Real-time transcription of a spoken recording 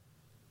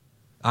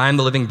I am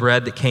the living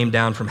bread that came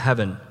down from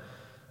heaven.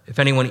 If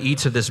anyone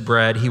eats of this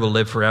bread, he will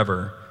live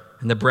forever.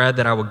 And the bread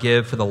that I will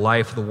give for the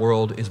life of the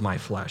world is my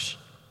flesh."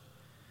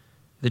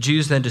 The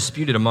Jews then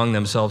disputed among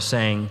themselves,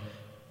 saying,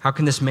 "How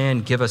can this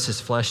man give us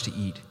his flesh to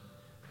eat?"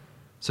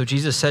 So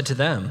Jesus said to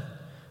them,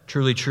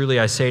 "Truly, truly,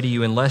 I say to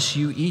you, unless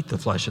you eat the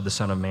flesh of the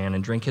Son of Man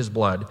and drink his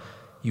blood,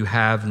 you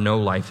have no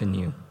life in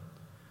you.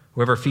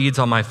 Whoever feeds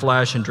on my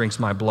flesh and drinks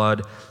my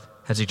blood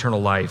has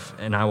eternal life,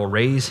 and I will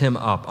raise him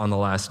up on the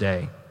last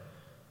day.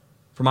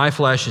 For my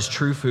flesh is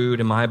true food,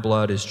 and my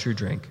blood is true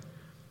drink.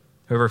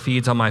 Whoever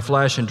feeds on my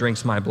flesh and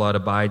drinks my blood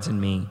abides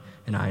in me,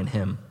 and I in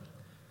him.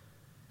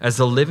 As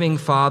the living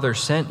Father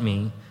sent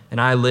me, and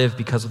I live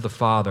because of the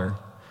Father,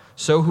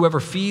 so whoever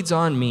feeds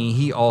on me,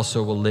 he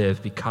also will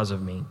live because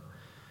of me.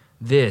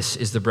 This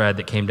is the bread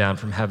that came down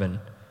from heaven,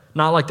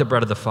 not like the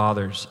bread of the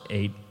fathers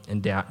ate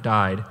and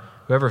died.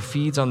 Whoever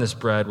feeds on this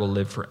bread will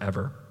live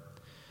forever."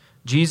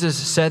 Jesus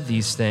said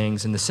these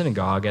things in the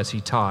synagogue as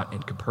he taught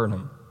in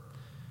Capernaum.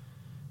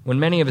 When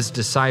many of his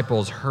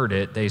disciples heard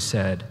it, they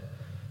said,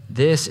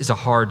 "This is a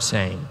hard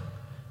saying.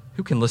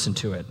 Who can listen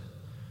to it?"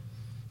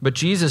 But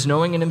Jesus,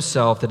 knowing in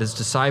himself that his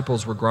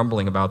disciples were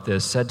grumbling about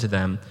this, said to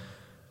them,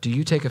 "Do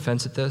you take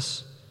offense at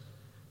this?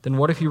 Then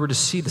what if you were to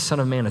see the Son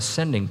of Man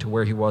ascending to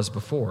where he was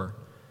before?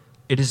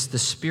 It is the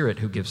Spirit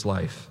who gives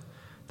life.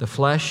 The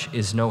flesh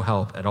is no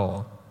help at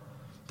all.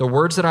 The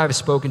words that I have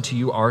spoken to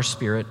you are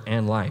spirit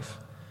and life.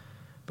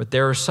 But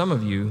there are some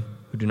of you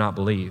who do not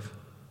believe."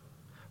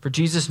 For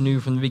Jesus knew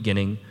from the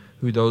beginning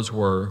who those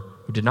were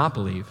who did not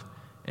believe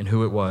and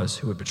who it was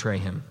who would betray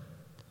him.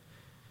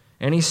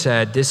 And he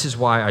said, "This is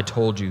why I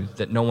told you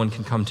that no one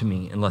can come to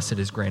me unless it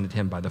is granted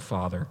him by the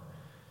Father."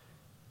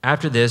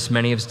 After this,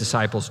 many of his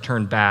disciples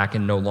turned back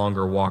and no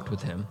longer walked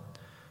with him.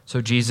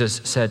 So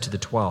Jesus said to the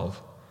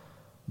 12,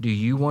 "Do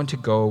you want to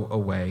go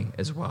away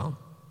as well?"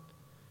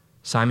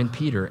 Simon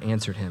Peter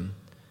answered him,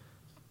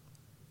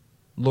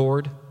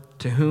 "Lord,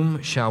 to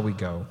whom shall we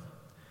go?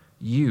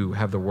 You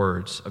have the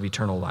words of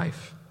eternal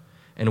life,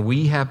 and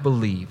we have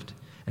believed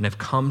and have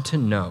come to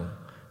know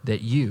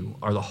that you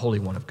are the Holy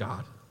One of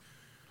God."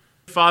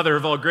 Father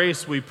of all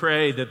grace, we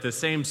pray that the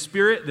same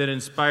Spirit that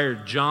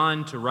inspired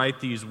John to write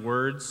these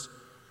words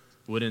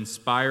would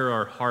inspire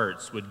our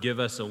hearts, would give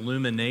us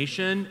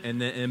illumination,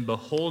 and that in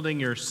beholding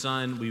your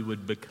Son, we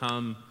would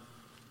become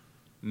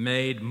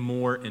made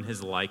more in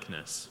his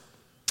likeness.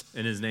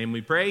 In his name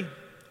we pray.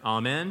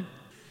 Amen.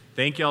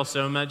 Thank you all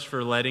so much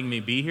for letting me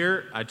be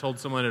here. I told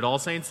someone at All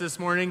Saints this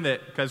morning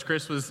that because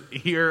Chris was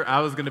here, I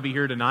was going to be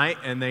here tonight,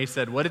 and they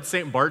said, "What did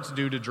St. Bart's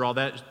do to draw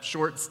that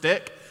short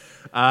stick?"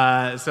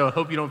 So I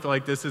hope you don't feel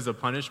like this is a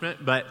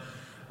punishment, but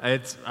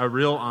it's a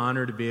real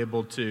honor to be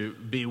able to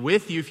be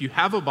with you. If you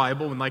have a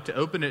Bible and would like to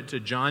open it to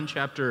John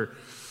chapter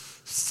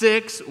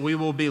 6, we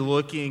will be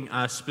looking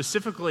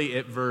specifically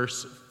at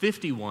verse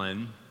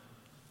 51.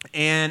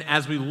 And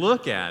as we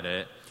look at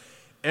it,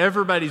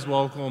 everybody's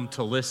welcome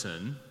to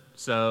listen.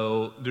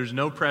 So there's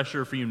no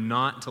pressure for you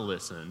not to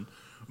listen.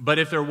 But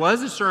if there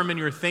was a sermon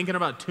you're thinking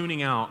about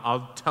tuning out,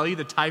 I'll tell you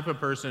the type of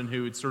person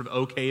who it's sort of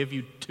okay if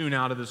you tune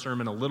out of the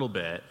sermon a little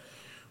bit,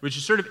 which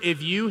is sort of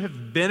if you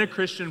have been a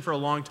Christian for a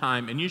long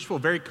time and you just feel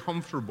very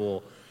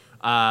comfortable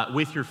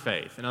with your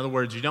faith. In other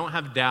words, you don't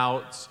have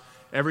doubts,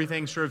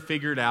 everything's sort of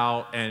figured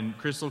out and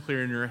crystal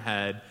clear in your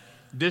head,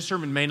 this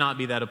sermon may not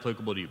be that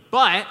applicable to you.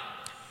 But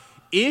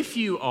if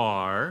you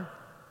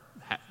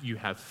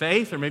have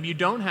faith, or maybe you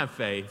don't have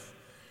faith,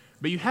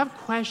 but you have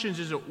questions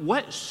as to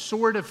what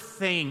sort of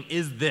thing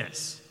is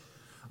this?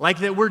 Like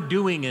that we're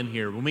doing in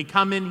here. When we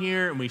come in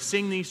here and we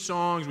sing these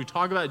songs, we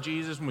talk about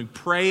Jesus, when we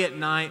pray at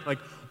night, like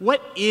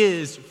what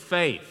is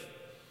faith?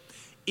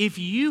 If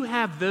you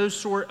have those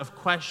sort of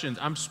questions,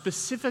 I'm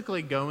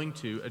specifically going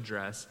to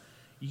address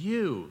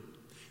you.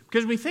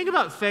 Because when we think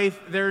about faith,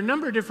 there are a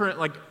number of different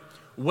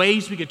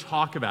ways we could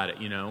talk about it,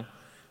 you know.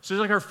 So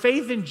there's our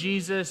faith in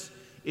Jesus.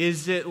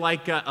 Is it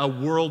like a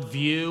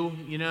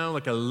worldview, you know,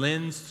 like a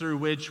lens through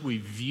which we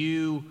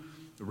view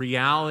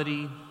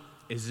reality?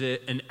 Is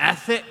it an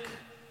ethic,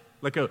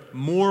 like a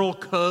moral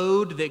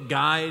code that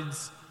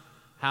guides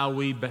how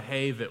we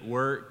behave at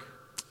work?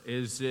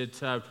 Is it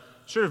sort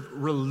of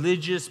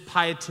religious,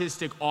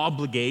 pietistic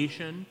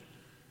obligation,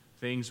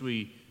 things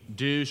we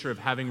do, sort of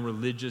having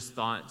religious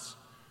thoughts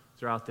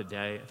throughout the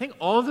day? I think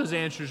all of those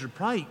answers would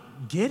probably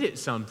get at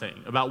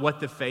something about what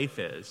the faith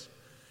is.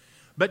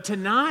 But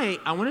tonight,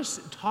 I want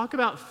to talk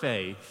about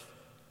faith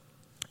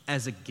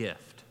as a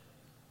gift.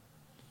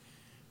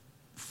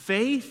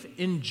 Faith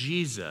in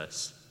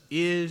Jesus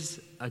is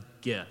a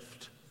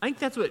gift. I think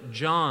that's what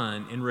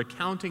John, in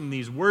recounting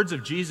these words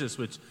of Jesus,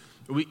 which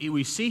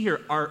we see here,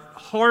 are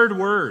hard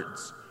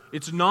words.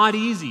 It's not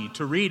easy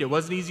to read. It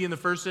wasn't easy in the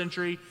first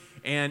century.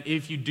 And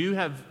if you do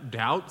have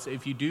doubts,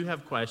 if you do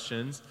have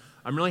questions,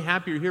 I'm really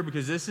happy you're here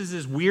because this is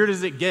as weird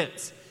as it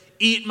gets.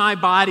 Eat my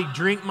body,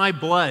 drink my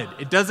blood.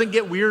 It doesn't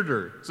get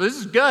weirder. So this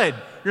is good.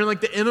 You're in like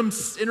the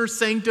inner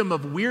sanctum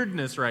of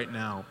weirdness right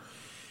now.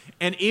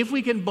 And if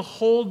we can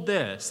behold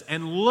this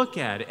and look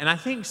at it, and I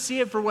think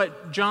see it for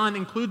what John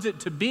includes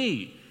it to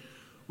be,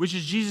 which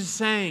is Jesus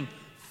saying,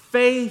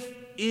 faith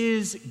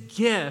is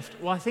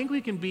gift. Well, I think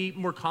we can be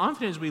more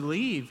confident as we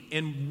leave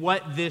in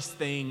what this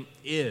thing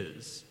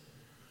is.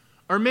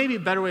 Or maybe a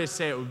better way to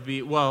say it would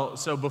be, well,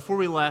 so before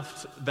we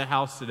left the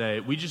house today,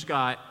 we just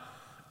got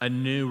a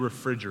new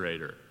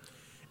refrigerator.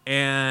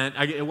 And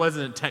it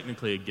wasn't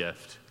technically a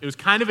gift. It was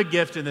kind of a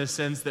gift in the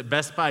sense that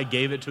Best Buy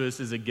gave it to us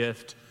as a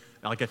gift,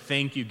 like a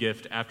thank you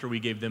gift after we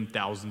gave them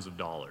thousands of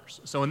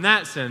dollars. So in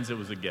that sense, it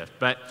was a gift.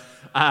 But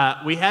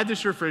we had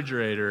this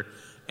refrigerator,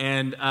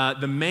 and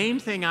the main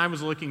thing I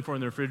was looking for in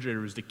the refrigerator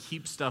was to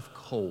keep stuff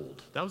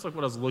cold. That was like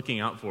what I was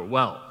looking out for.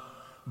 Well,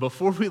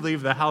 before we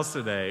leave the house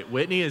today,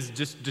 Whitney is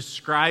just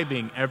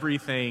describing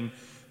everything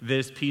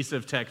this piece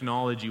of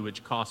technology,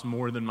 which costs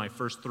more than my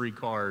first 3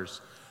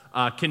 cars,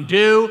 can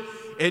do.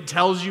 It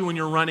tells you when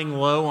you're running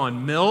low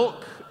on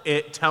milk.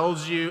 It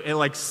tells you, it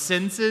like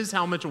senses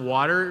how much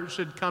water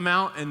should come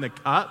out in the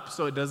cup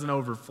so it doesn't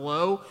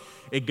overflow.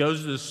 It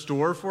goes to the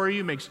store for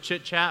you, makes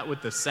chit-chat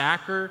with the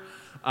sacker.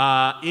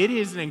 It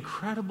is an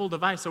incredible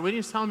device. So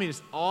Whitney's telling me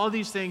just all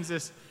these things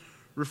this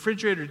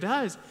refrigerator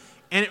does.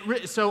 And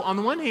so on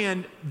the one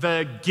hand,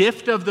 the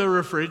gift of the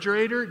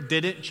refrigerator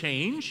didn't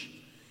change.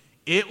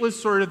 It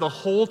was sort of the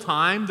whole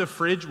time the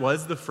fridge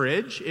was the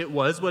fridge. It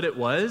was what it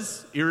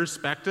was,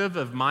 irrespective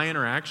of my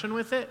interaction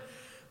with it.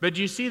 But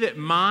you see that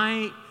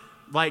my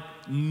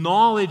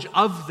knowledge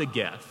of the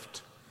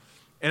gift,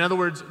 in other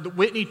words,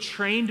 Whitney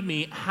trained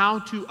me how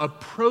to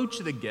approach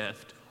the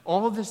gift.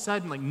 All of a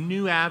sudden,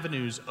 new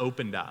avenues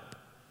opened up.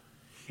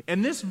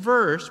 And this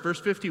verse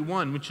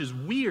 51, which is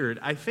weird,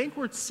 I think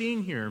we're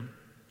seeing here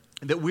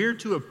that we're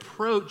to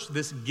approach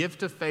this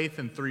gift of faith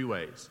in 3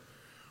 ways.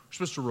 We're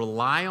supposed to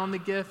rely on the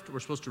gift,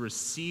 we're supposed to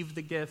receive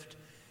the gift,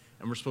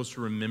 and we're supposed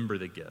to remember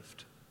the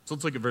gift. So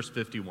let's look at verse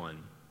 51.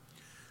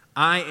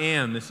 I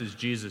am, this is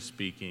Jesus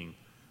speaking,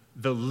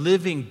 the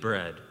living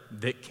bread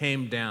that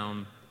came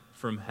down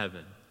from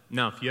heaven.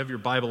 Now, if you have your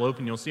Bible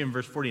open, you'll see in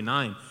verse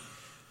 49,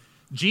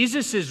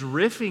 Jesus is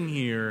riffing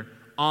here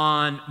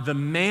on the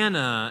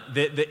manna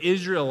that the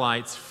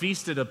Israelites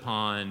feasted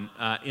upon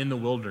in the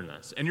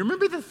wilderness. And you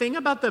remember the thing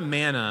about the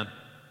manna,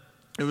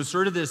 it was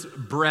sort of this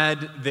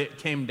bread that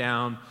came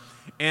down,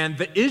 and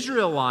the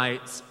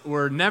Israelites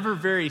were never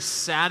very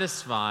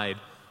satisfied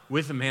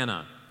with the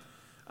manna.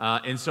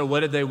 And so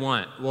what did they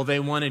want? Well, they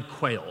wanted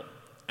quail.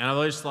 And I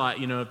always thought,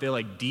 if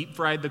they deep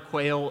fried the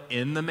quail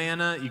in the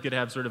manna, you could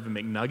have sort of a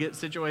McNugget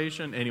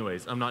situation.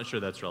 Anyways, I'm not sure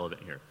that's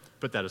relevant here.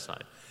 Put that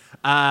aside.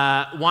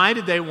 Why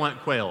did they want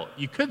quail?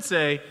 You could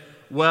say,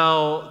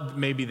 well,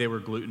 maybe they were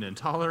gluten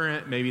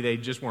intolerant. Maybe they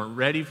just weren't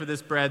ready for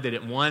this bread. They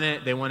didn't want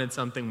it. They wanted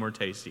something more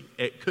tasty.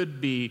 It could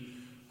be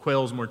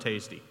quail's more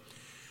tasty.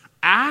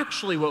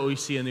 Actually, what we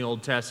see in the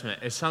Old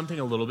Testament is something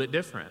a little bit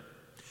different.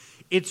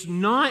 It's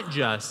not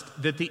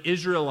just that the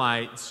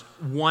Israelites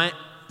want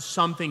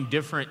something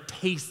different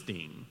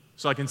tasting.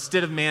 So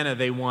instead of manna,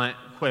 they want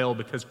quail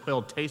because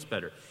quail tastes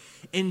better.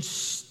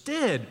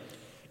 Instead,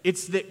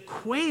 it's that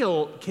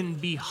quail can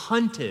be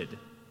hunted,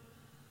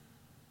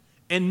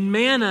 and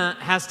manna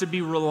has to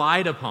be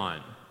relied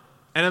upon.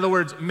 In other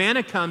words,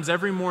 manna comes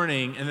every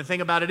morning, and the thing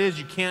about it is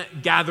you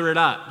can't gather it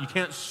up. You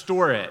can't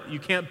store it. You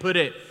can't put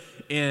it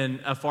in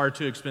a far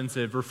too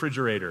expensive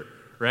refrigerator,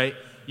 right?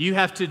 You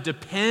have to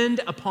depend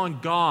upon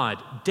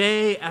God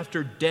day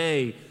after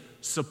day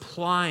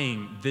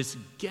supplying this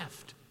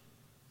gift.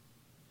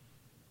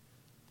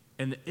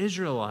 And the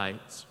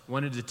Israelites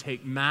wanted to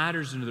take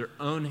matters into their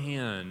own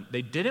hand.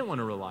 They didn't want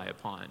to rely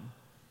upon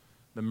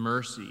the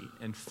mercy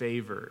and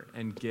favor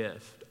and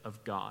gift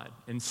of God.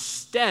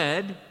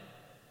 Instead,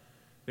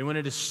 they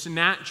wanted to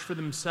snatch for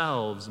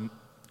themselves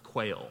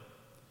quail.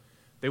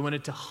 They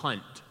wanted to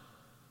hunt.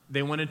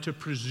 They wanted to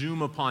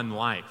presume upon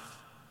life.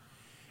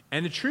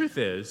 And the truth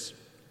is,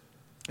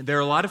 there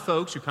are a lot of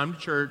folks who come to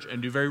church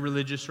and do very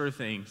religious sort of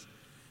things,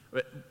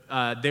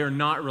 but they're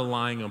not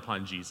relying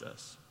upon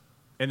Jesus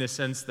in the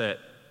sense that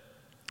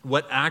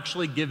what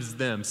actually gives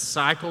them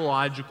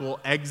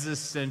psychological,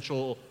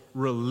 existential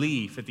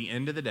relief at the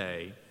end of the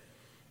day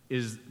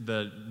is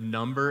the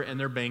number in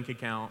their bank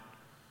account,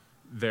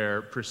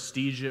 their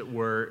prestige at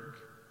work,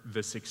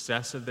 the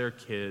success of their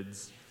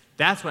kids.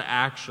 That's what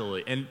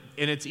actually, and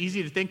it's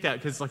easy to think that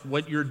because it's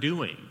what you're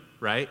doing,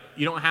 right?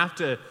 You don't have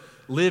to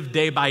live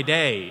day by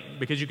day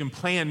because you can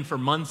plan for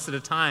months at a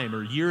time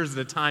or years at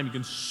a time. You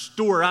can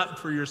store up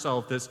for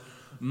yourself this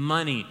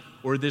money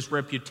or this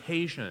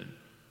reputation.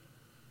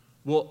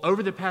 Well,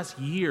 over the past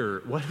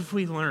year, what have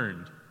we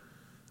learned?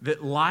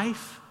 That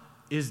life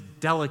is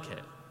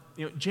delicate.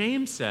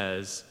 James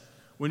says,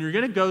 when you're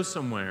going to go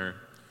somewhere,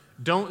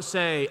 don't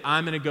say,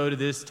 I'm going to go to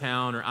this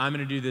town or I'm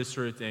going to do this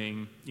sort of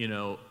thing.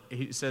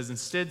 He says,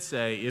 instead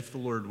say, if the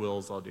Lord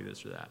wills, I'll do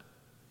this or that.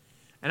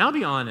 And I'll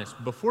be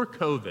honest, before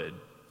COVID,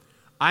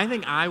 I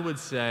think I would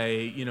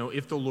say,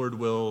 if the Lord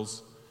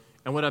wills,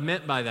 and what I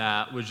meant by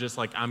that was just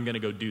I'm going to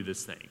go do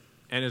this thing.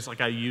 And it's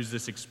I use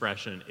this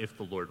expression, if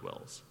the Lord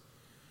wills.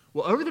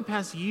 Well, over the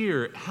past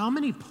year, how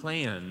many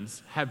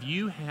plans have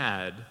you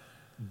had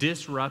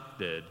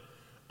disrupted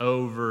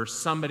over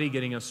somebody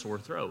getting a sore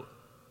throat?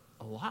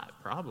 A lot,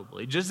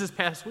 probably. Just this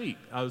past week,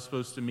 I was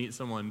supposed to meet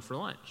someone for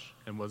lunch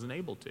and wasn't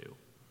able to.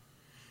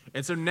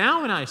 And so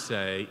now when I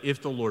say,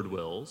 if the Lord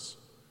wills,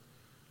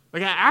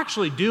 like I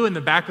actually do in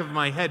the back of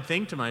my head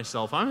think to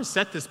myself, I'm going to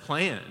set this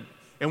plan.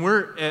 And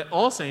we're at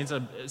All Saints,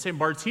 St.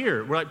 Bart's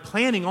here, we're like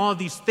planning all of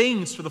these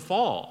things for the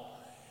fall.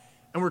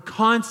 And we're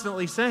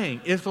constantly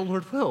saying, if the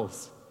Lord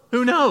wills,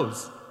 who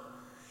knows?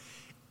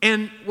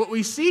 And what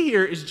we see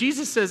here is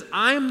Jesus says,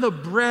 I'm the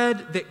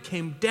bread that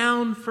came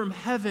down from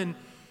heaven.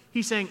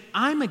 He's saying,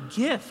 I'm a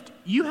gift.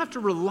 You have to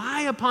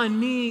rely upon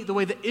me the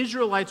way the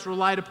Israelites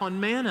relied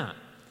upon manna.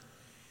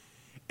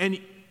 And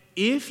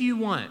if you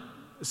want,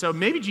 so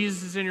maybe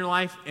Jesus is in your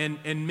life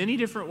in many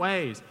different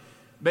ways,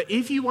 but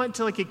if you want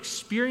to like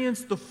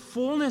experience the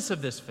fullness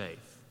of this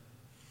faith,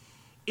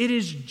 it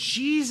is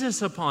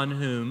Jesus upon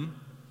whom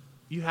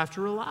you have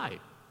to rely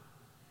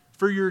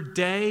for your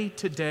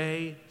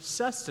day-to-day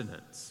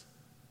sustenance,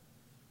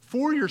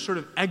 for your sort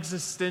of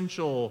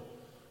existential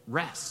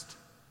rest.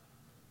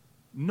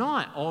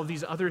 Not all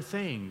these other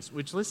things,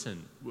 which,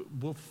 listen,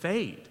 will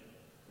fade.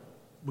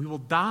 We will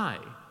die.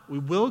 We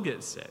will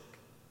get sick.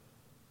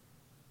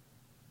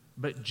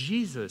 But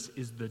Jesus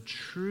is the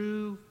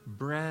true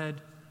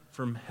bread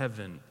from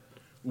heaven.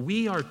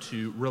 We are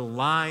to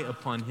rely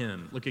upon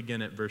him. Look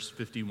again at verse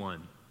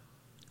 51.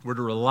 We're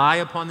to rely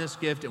upon this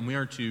gift, and we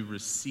are to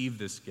receive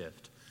this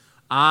gift.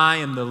 I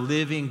am the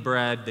living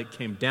bread that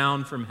came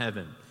down from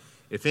heaven.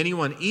 If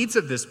anyone eats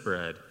of this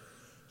bread,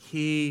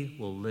 he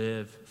will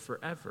live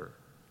forever.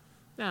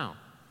 Now,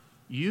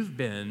 you've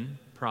been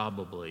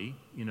probably,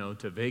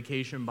 to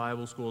Vacation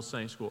Bible School,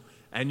 Sunday School,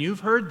 and you've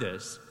heard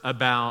this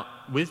about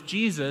with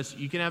Jesus,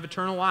 you can have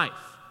eternal life.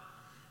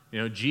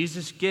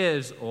 Jesus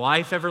gives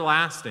life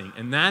everlasting,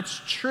 and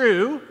that's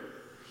true,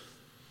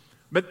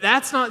 but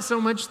that's not so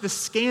much the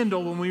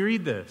scandal when we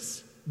read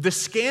this. The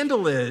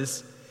scandal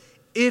is,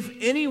 if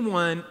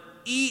anyone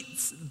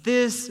eats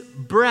this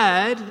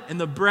bread,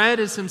 and the bread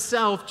is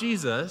himself,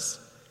 Jesus,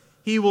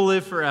 he will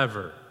live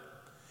forever.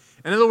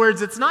 In other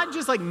words, it's not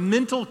just like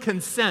mental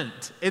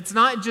consent. It's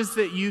not just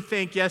that you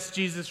think, yes,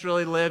 Jesus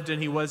really lived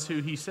and he was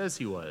who he says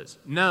he was.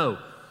 No,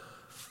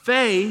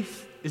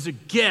 faith is a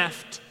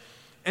gift,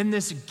 and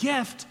this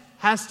gift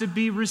has to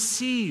be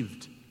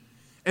received.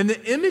 And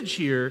the image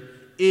here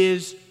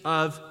is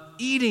of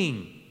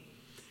eating.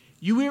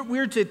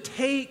 We're to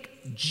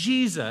take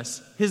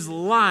Jesus, his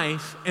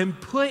life, and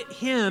put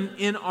him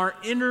in our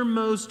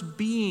innermost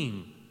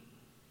being,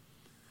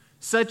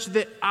 such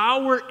that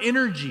our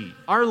energy,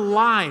 our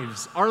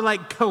lives, our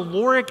like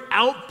caloric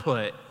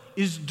output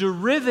is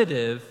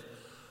derivative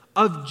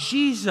of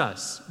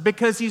Jesus,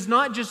 because he's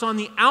not just on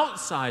the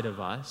outside of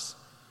us,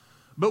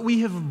 but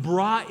we have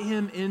brought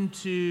him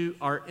into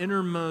our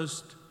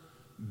innermost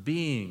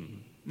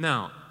being.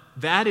 Now,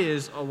 that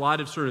is a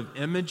lot of sort of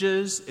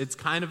images. It's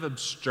kind of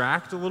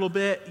abstract a little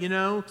bit,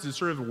 because it's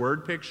sort of a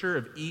word picture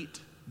of eat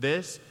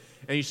this.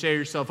 And you say to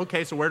yourself,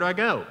 okay, so where do I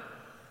go?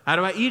 How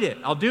do I eat it?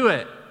 I'll do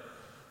it.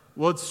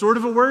 Well, it's sort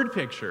of a word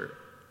picture.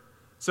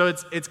 So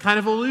it's kind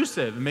of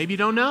elusive. Maybe you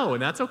don't know,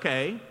 and that's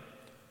okay.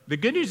 The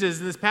good news is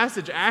in this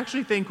passage, I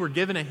actually think we're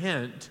given a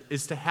hint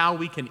as to how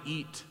we can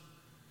eat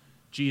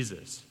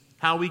Jesus,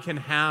 how we can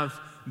have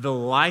the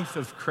life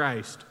of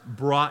Christ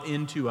brought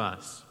into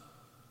us.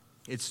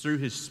 It's through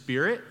his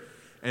Spirit,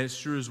 and it's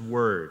through his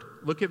word.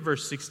 Look at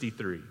verse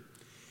 63.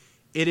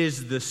 It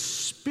is the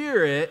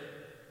Spirit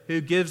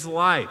who gives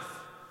life.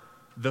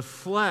 The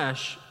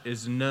flesh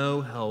is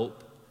no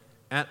help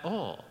at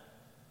all.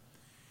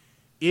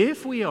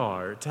 If we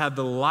are to have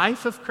the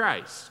life of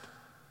Christ,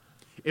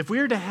 if we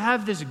are to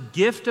have this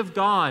gift of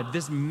God,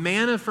 this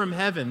manna from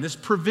heaven, this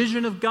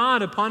provision of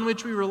God upon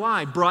which we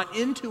rely, brought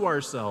into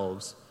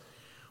ourselves,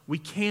 we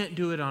can't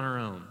do it on our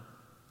own.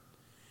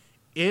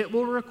 It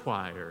will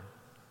require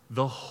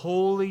the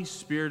Holy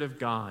Spirit of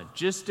God.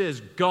 Just as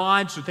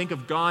God, so think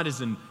of God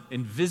as an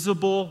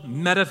invisible,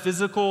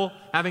 metaphysical,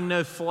 having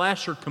no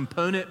flesh or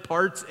component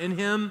parts in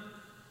him.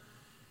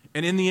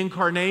 And in the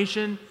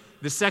incarnation,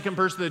 the second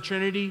person of the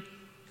Trinity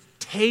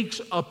takes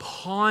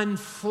upon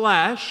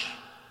flesh.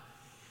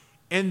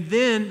 And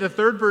then the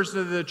third person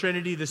of the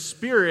Trinity, the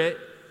Spirit,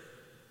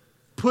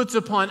 puts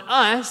upon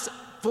us,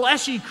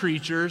 fleshy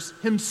creatures,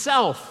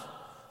 himself,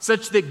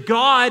 such that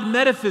God,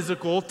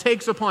 metaphysical,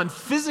 takes upon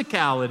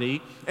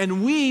physicality,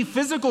 and we,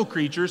 physical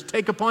creatures,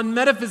 take upon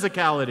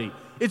metaphysicality.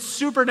 It's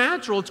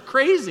supernatural. It's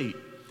crazy.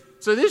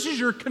 So this is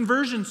your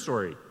conversion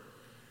story.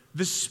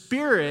 The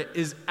Spirit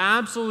is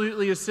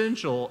absolutely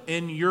essential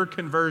in your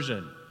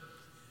conversion.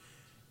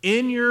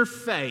 In your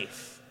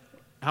faith,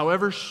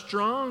 however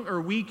strong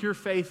or weak your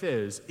faith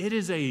is, it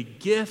is a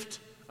gift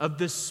of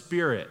the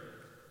Spirit.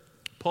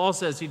 Paul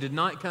says he did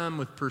not come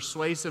with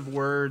persuasive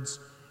words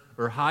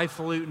or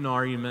highfalutin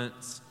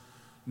arguments.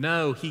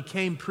 No, he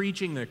came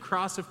preaching the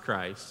cross of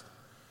Christ,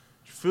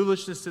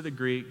 foolishness to the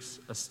Greeks,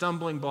 a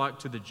stumbling block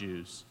to the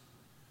Jews.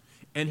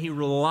 And he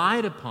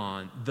relied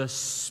upon the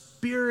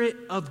Spirit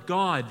of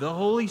God, the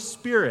Holy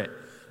Spirit,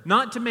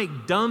 not to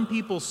make dumb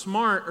people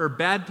smart or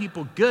bad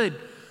people good,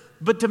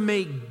 but to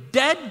make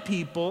dead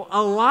people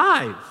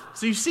alive.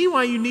 So you see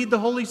why you need the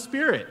Holy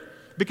Spirit,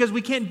 because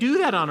we can't do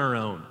that on our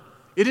own.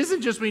 It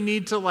isn't just we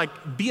need to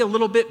be a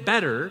little bit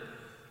better,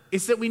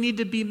 it's that we need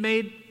to be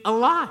made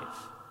alive.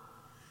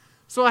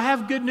 So I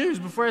have good news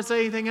before I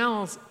say anything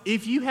else.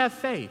 If you have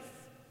faith,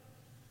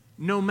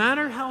 no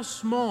matter how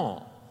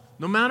small,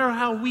 no matter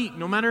how weak,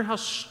 no matter how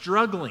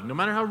struggling, no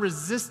matter how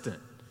resistant,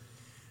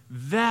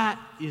 that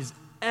is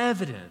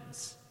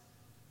evidence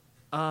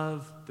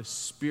of the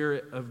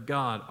Spirit of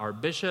God. Our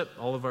bishop,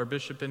 all of our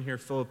bishop in here,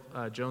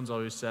 Philip Jones,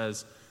 always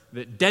says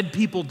that dead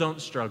people don't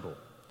struggle.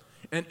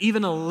 And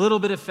even a little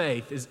bit of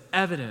faith is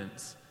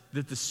evidence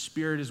that the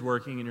Spirit is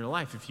working in your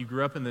life. If you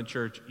grew up in the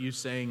church, you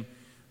sang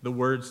the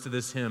words to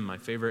this hymn, my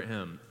favorite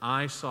hymn,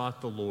 I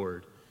sought the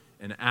Lord,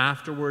 and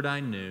afterward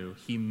I knew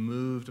he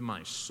moved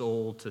my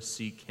soul to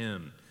seek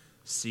him,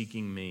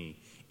 seeking me.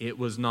 It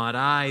was not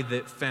I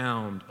that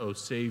found, O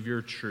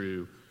Savior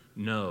true,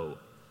 no,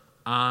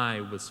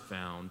 I was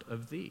found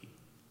of thee.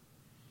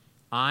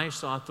 I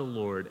sought the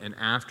Lord, and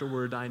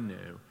afterward I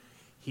knew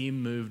he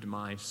moved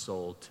my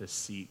soul to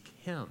seek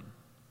him.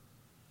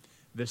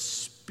 The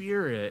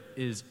Spirit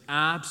is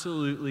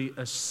absolutely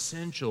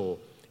essential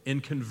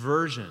in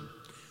conversion.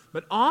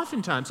 But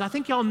oftentimes, I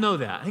think y'all know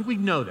that. I think we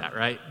know that,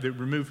 right? That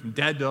we're moved from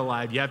dead to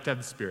alive, you have to have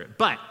the Spirit.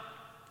 But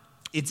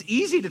it's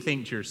easy to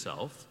think to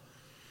yourself,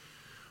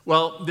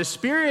 well, the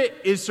Spirit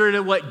is sort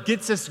of what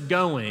gets us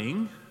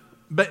going,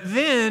 but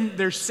then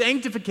there's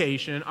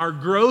sanctification, our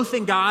growth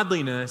in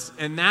godliness,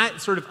 and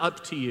that's sort of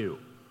up to you,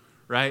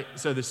 right?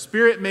 So the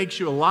Spirit makes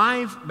you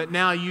alive, but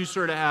now you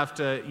sort of have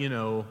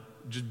to,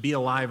 just be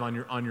alive on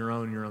your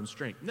own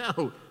strength.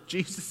 No,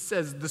 Jesus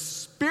says the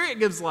Spirit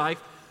gives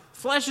life.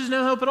 Flesh is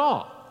no hope at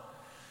all.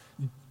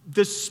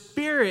 The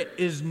Spirit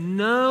is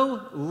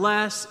no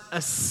less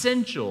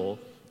essential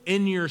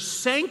in your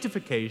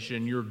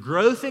sanctification, your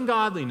growth in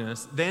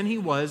godliness, than he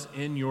was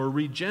in your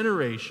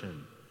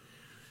regeneration.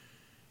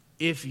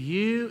 If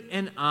you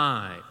and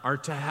I are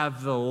to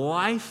have the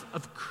life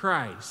of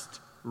Christ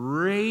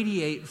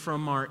radiate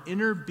from our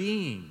inner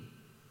being,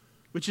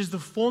 which is the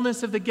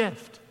fullness of the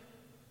gift,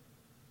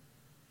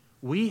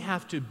 we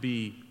have to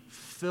be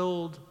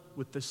filled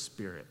with the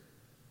Spirit.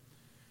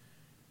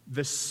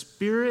 The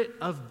Spirit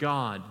of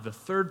God, the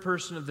third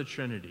person of the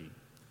Trinity,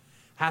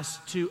 has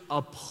to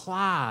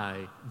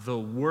apply the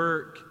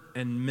work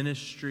and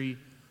ministry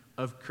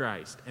of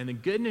Christ. And the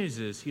good news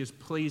is he is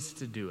pleased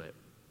to do it.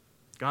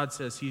 God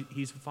says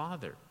he's a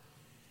father.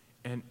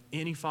 And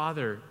any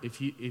father,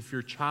 if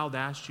your child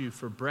asked you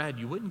for bread,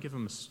 you wouldn't give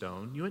him a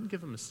stone. You wouldn't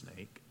give him a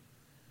snake.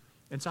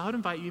 And so I would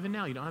invite you even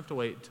now. You don't have to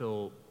wait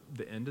till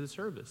the end of the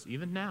service.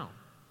 Even now,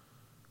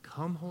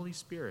 come, Holy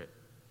Spirit.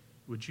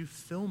 Would you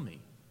fill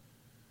me?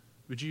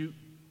 Would you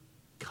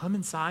come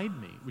inside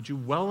me? Would you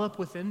well up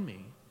within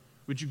me?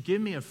 Would you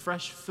give me a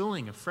fresh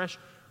filling, a fresh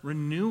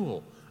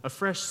renewal, a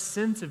fresh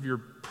sense of your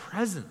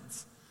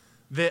presence,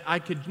 that I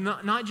could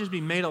not just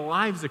be made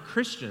alive as a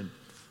Christian,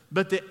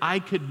 but that I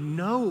could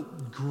know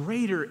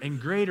greater and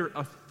greater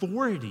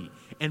authority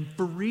and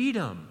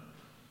freedom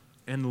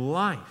and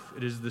life.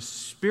 It is the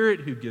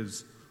Spirit who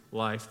gives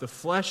life. The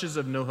flesh is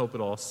of no hope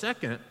at all.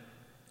 Second,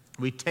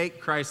 we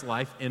take Christ's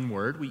life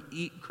inward. We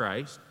eat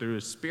Christ through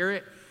his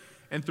Spirit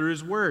and through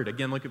his word.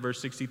 Again, look at verse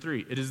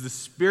 63. It is the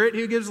Spirit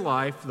who gives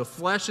life. The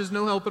flesh is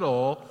no help at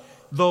all.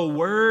 The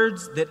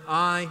words that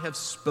I have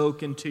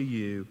spoken to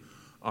you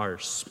are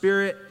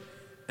spirit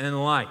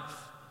and life.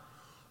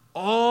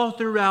 All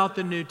throughout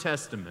the New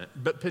Testament,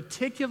 but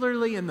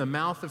particularly in the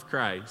mouth of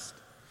Christ,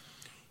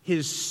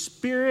 his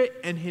Spirit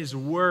and his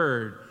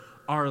word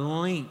are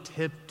linked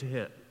hip to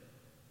hip.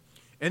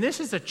 And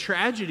this is a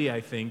tragedy, I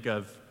think,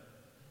 of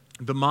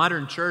the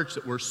modern church,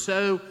 that we're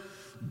so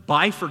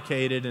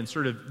bifurcated and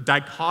sort of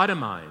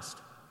dichotomized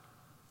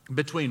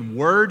between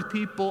word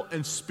people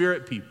and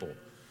spirit people.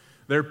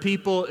 There are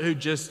people who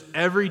just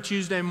every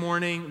Tuesday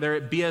morning, they're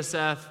at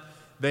BSF,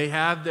 they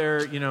have their,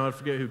 I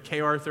forget who, K.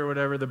 Arthur or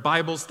whatever, the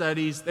Bible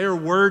studies. They're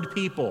word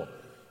people,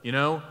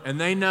 and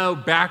they know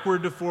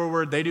backward to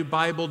forward. They do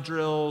Bible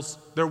drills.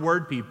 They're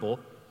word people.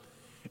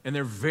 And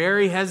they're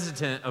very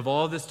hesitant of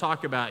all this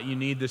talk about you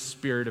need the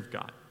Spirit of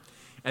God.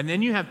 And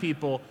then you have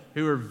people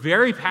who are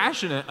very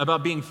passionate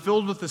about being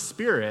filled with the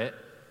Spirit,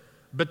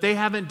 but they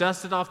haven't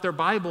dusted off their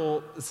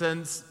Bible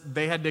since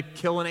they had to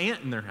kill an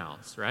ant in their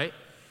house, right?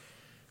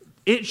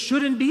 It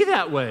shouldn't be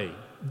that way.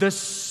 The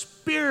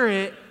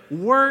Spirit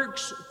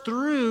works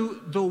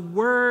through the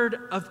Word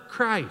of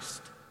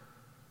Christ.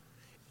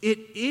 It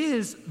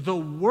is the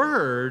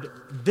Word,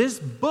 this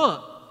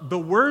book, the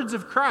words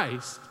of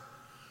Christ,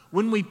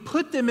 when we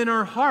put them in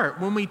our heart,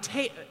 when we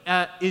take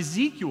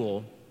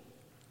Ezekiel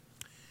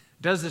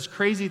does this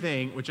crazy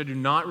thing, which I do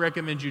not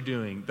recommend you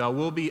doing, though I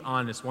will be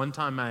honest. One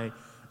time I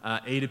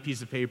ate a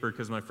piece of paper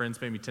because my friends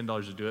paid me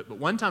 $10 to do it, but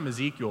one time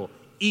Ezekiel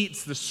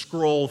eats the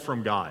scroll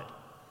from God.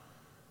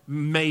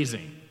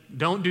 Amazing.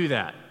 Don't do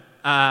that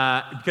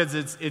because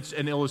it's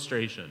an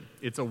illustration.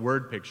 It's a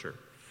word picture.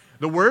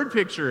 The word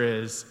picture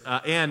is,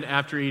 and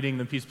after eating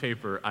the piece of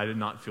paper, I did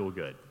not feel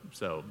good.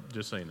 So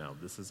just so you know,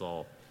 this is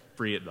all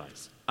free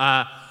advice.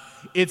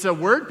 It's a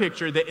word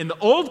picture that in the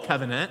Old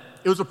Covenant,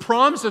 it was a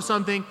promise of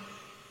something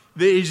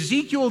that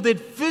Ezekiel did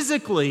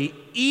physically,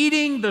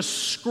 eating the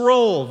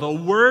scroll, the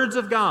words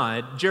of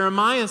God.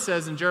 Jeremiah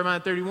says in Jeremiah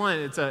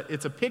 31,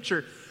 it's a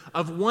picture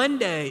of one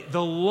day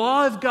the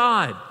law of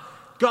God,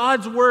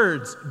 God's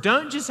words,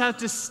 don't just have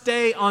to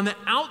stay on the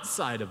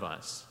outside of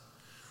us,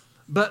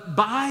 but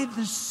by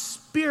the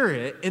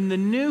Spirit in the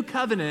new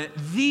covenant,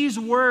 these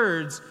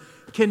words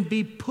can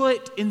be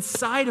put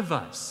inside of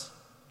us.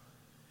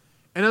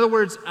 In other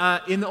words,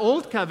 in the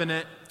Old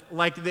Covenant,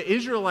 like the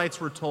Israelites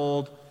were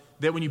told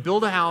that when you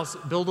build a house,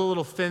 build a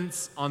little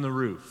fence on the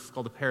roof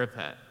called a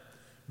parapet,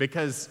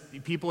 because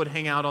people would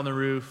hang out on the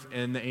roof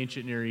in the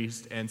ancient Near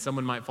East and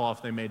someone might fall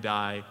off, they may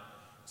die,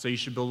 so you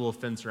should build a little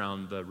fence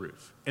around the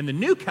roof. In the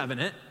New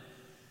Covenant,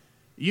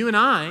 you and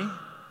I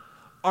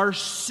are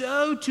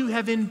so to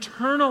have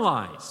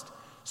internalized,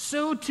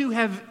 so to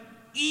have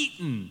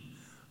eaten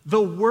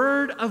the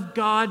Word of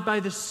God by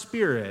the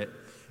Spirit,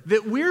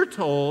 that we're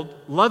told,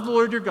 love the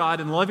Lord your God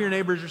and love your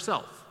neighbor as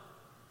yourself.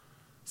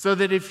 So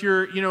that if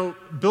you're,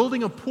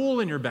 building a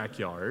pool in your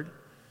backyard,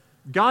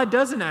 God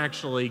doesn't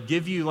actually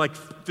give you like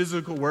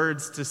physical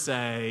words to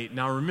say,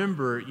 now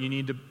remember, you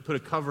need to put a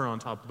cover on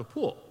top of the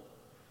pool.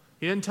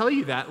 He didn't tell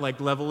you that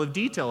like level of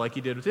detail like he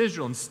did with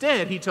Israel.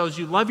 Instead, he tells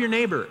you, love your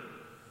neighbor.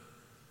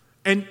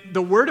 And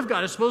the Word of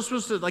God is supposed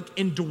to like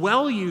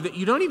indwell you, that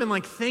you don't even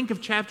like think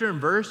of chapter and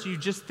verse. You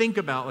just think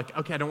about like,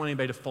 okay, I don't want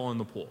anybody to fall in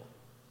the pool.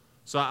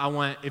 So I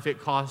want, if it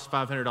costs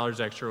 $500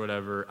 extra or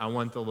whatever, I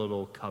want the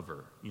little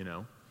cover,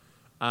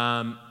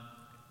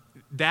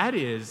 That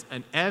is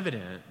an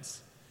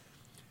evidence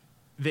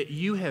that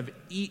you have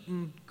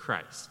eaten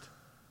Christ,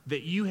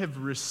 that you have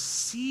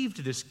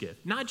received this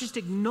gift, not just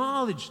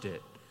acknowledged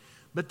it,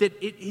 but that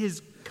it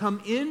has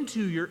come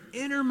into your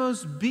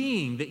innermost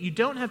being, that you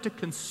don't have to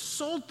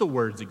consult the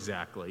words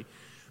exactly,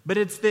 but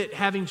it's that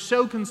having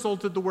so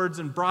consulted the words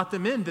and brought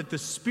them in, that the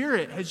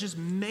Spirit has just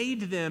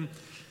made them.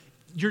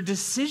 Your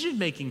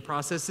decision-making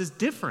process is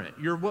different.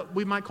 You're what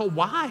we might call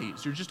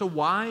wise. You're just a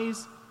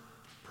wise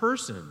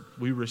person.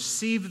 We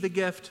receive the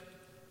gift.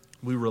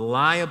 We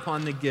rely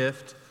upon the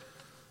gift.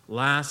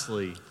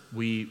 Lastly,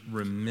 we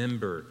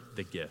remember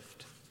the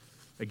gift.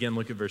 Again,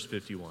 look at verse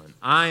 51.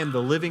 I am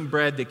the living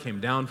bread that came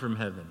down from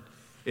heaven.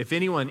 If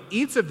anyone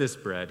eats of this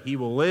bread, he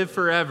will live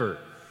forever.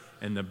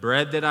 And the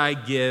bread that I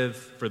give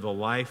for the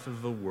life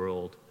of the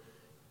world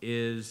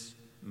is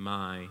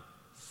my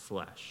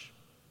flesh.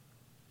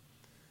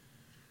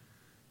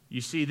 You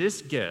see,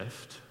 this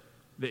gift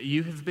that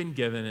you have been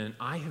given and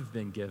I have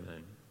been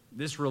given,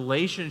 this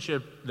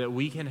relationship that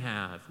we can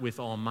have with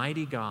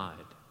Almighty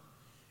God,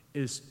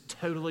 is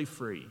totally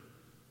free.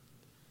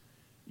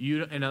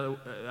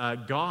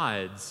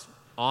 Gods,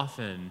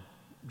 often,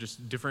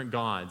 just different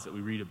gods that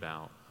we read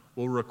about,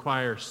 will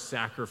require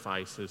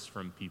sacrifices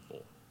from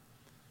people.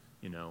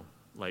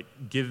 Like,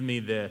 give me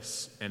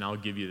this and I'll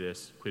give you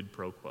this, quid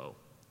pro quo.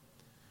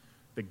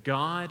 The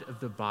God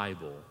of the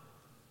Bible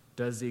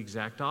does the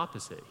exact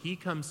opposite. He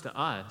comes to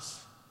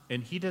us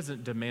and he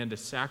doesn't demand a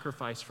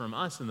sacrifice from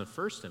us in the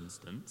first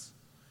instance.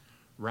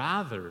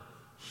 Rather,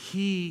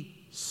 he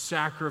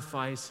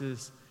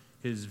sacrifices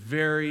his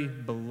very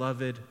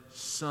beloved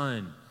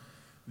Son.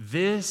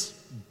 This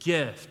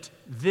gift,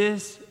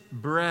 this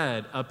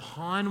bread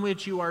upon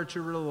which you are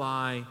to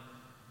rely,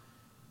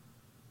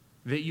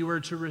 that you are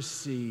to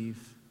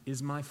receive,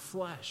 is my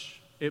flesh.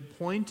 It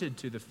pointed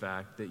to the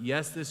fact that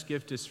yes, this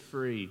gift is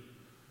free,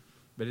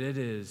 but it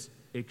is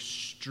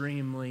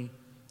extremely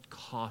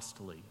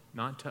costly,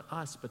 not to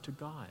us, but to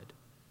God.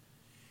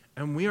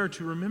 And we are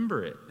to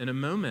remember it. In a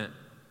moment,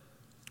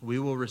 we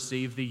will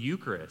receive the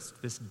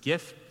Eucharist, this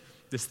gift,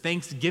 this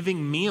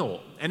Thanksgiving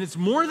meal. And it's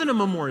more than a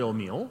memorial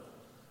meal,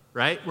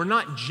 right? We're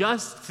not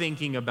just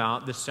thinking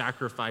about the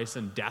sacrifice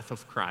and death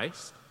of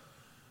Christ,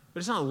 but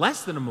it's not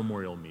less than a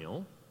memorial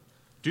meal.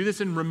 Do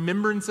this in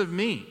remembrance of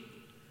me.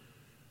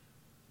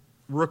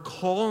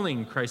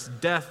 Recalling Christ's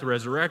death,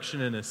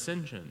 resurrection, and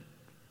ascension.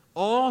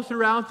 All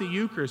throughout the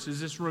Eucharist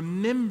is this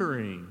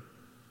remembering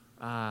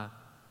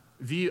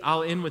view.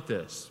 I'll end with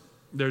this.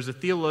 There's a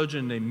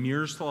theologian named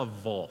Miroslav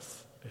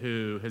Volf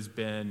who has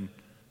been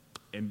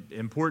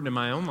important in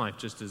my own life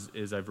just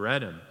as I've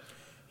read him.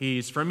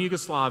 He's from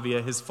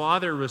Yugoslavia. His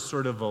father was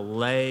sort of a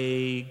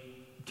lay,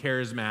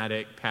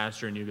 charismatic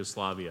pastor in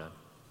Yugoslavia.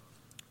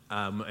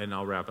 And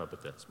I'll wrap up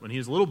with this. When he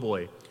was a little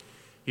boy,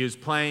 he was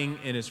playing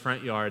in his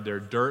front yard. They're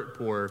dirt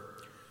poor.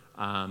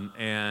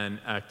 And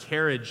a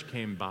carriage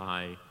came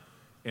by,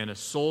 and a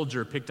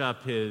soldier picked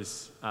up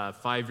his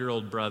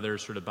 5-year-old brother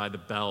sort of by the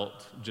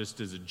belt,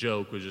 just as a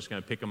joke, was just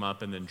going to pick him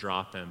up and then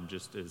drop him,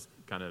 just as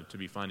kind of to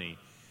be funny.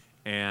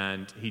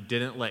 And he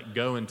didn't let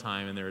go in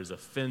time, and there was a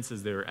fence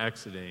as they were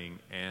exiting,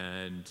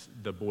 and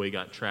the boy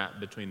got trapped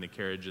between the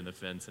carriage and the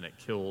fence, and it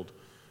killed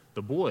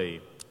the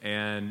boy.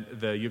 And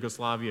the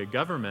Yugoslavia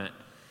government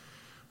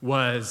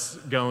was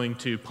going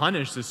to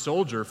punish the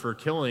soldier for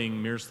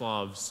killing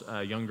Miroslav's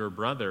younger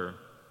brother.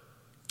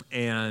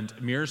 And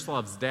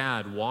Miroslav's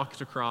dad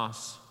walked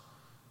across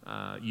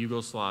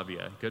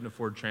Yugoslavia. He couldn't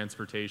afford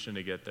transportation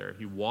to get there.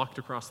 He walked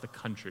across the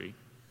country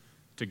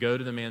to go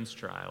to the man's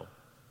trial,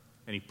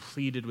 and he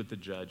pleaded with the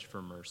judge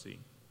for mercy.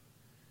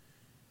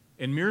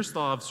 And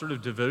Miroslav's sort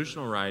of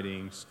devotional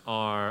writings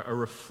are a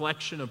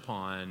reflection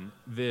upon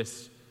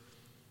this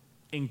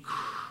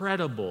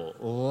incredible,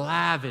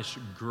 lavish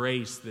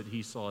grace that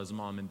he saw his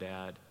mom and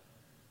dad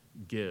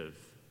give.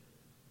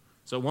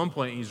 So at one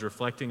point, he's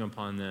reflecting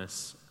upon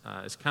this.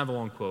 It's kind of a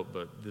long quote,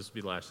 but this will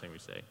be the last thing we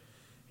say.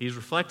 He's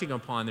reflecting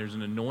upon there's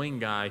an annoying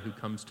guy who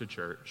comes to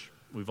church.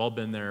 We've all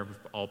been there.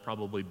 We've all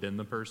probably been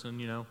the person,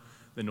 the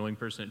annoying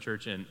person at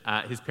church. And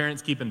his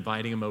parents keep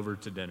inviting him over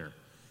to dinner.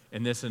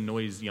 And this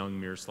annoys young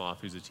Miroslav,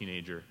 who's a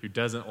teenager, who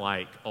doesn't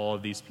like all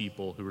of these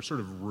people who are sort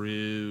of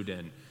rude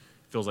and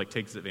feels like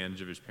takes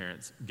advantage of his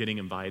parents, getting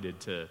invited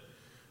to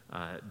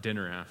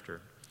dinner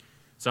after.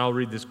 So I'll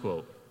read this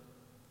quote.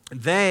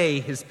 They,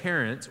 his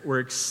parents, were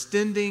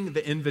extending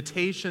the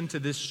invitation to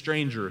this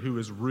stranger who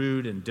was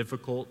rude and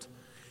difficult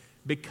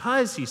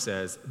because, he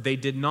says, they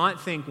did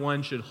not think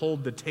one should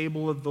hold the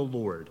table of the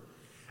Lord,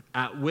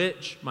 at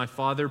which my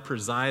father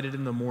presided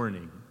in the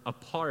morning,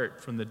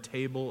 apart from the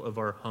table of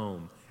our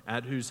home,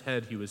 at whose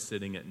head he was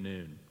sitting at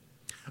noon.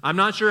 I'm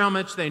not sure how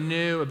much they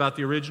knew about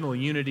the original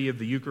unity of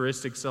the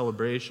Eucharistic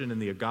celebration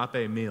and the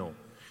agape meal,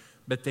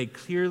 but they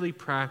clearly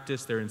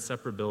practiced their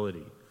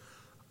inseparability.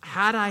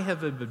 Had I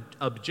have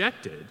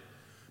objected,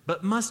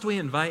 but must we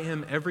invite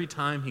him every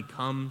time he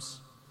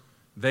comes?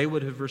 They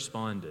would have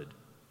responded,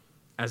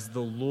 as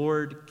the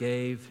Lord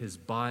gave his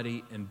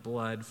body and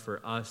blood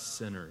for us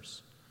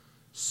sinners,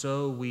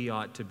 so we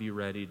ought to be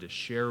ready to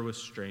share with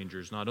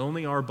strangers not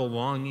only our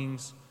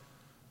belongings,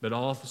 but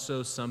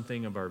also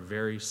something of our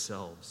very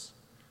selves.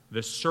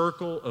 The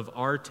circle of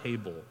our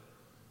table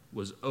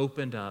was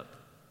opened up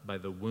by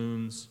the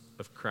wounds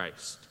of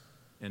Christ,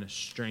 and a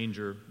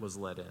stranger was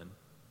let in.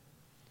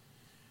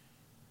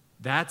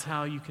 That's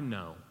how you can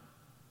know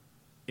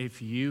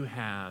if you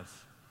have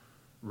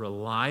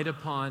relied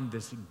upon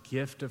this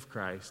gift of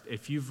Christ,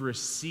 if you've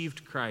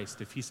received Christ,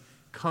 if he's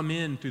come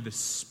in through the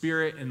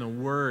Spirit and the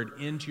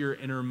Word into your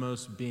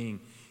innermost being,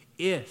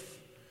 if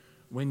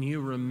when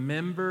you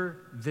remember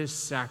this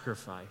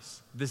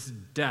sacrifice, this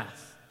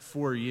death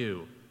for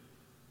you,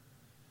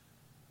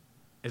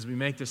 as we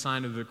make the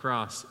sign of the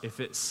cross, if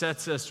it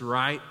sets us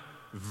right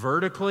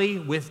vertically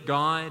with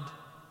God,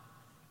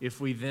 if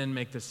we then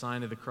make the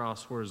sign of the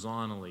cross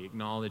horizontally,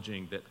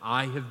 acknowledging that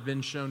I have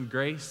been shown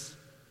grace,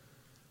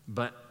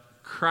 but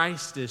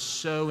Christ is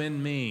so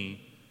in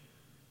me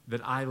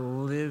that I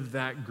live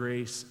that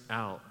grace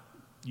out.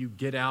 You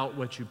get out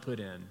what you put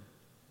in.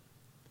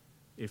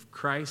 If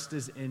Christ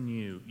is in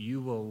you,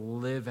 you will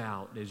live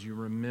out, as you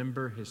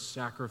remember his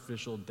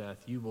sacrificial death,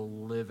 you will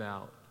live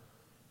out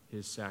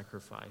his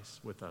sacrifice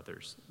with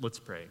others. Let's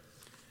pray.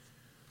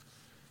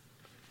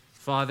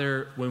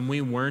 Father, when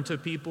we weren't a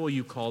people,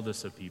 you called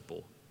us a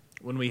people.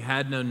 When we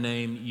had no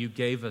name, you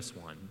gave us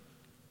one.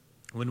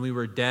 When we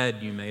were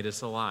dead, you made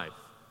us alive.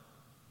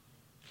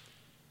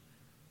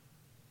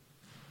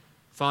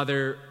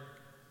 Father,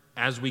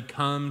 as we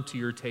come to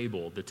your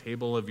table, the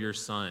table of your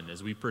Son,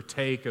 as we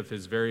partake of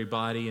his very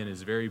body and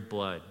his very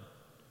blood,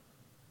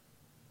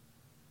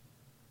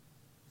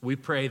 we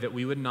pray that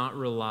we would not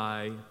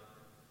rely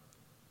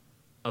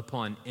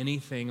upon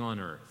anything on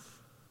earth,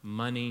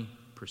 money,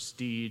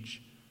 prestige,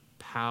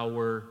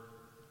 power,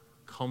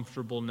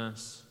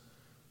 comfortableness.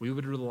 We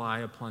would rely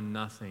upon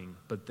nothing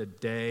but the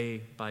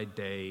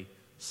day-by-day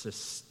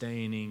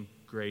sustaining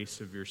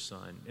grace of your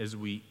Son. As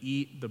we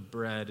eat the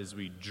bread, as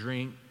we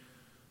drink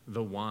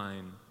the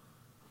wine,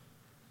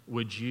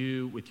 would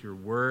you, with your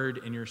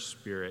word and your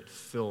Spirit,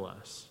 fill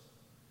us?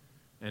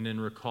 And in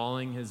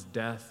recalling his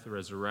death,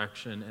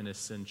 resurrection, and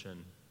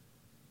ascension,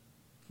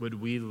 would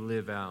we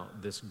live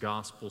out this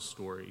gospel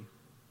story,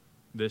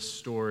 this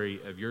story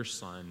of your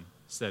Son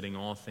setting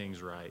all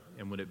things right?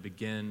 And would it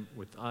begin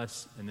with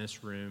us in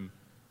this room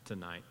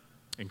tonight?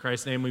 In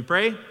Christ's name we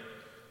pray.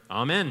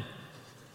 Amen.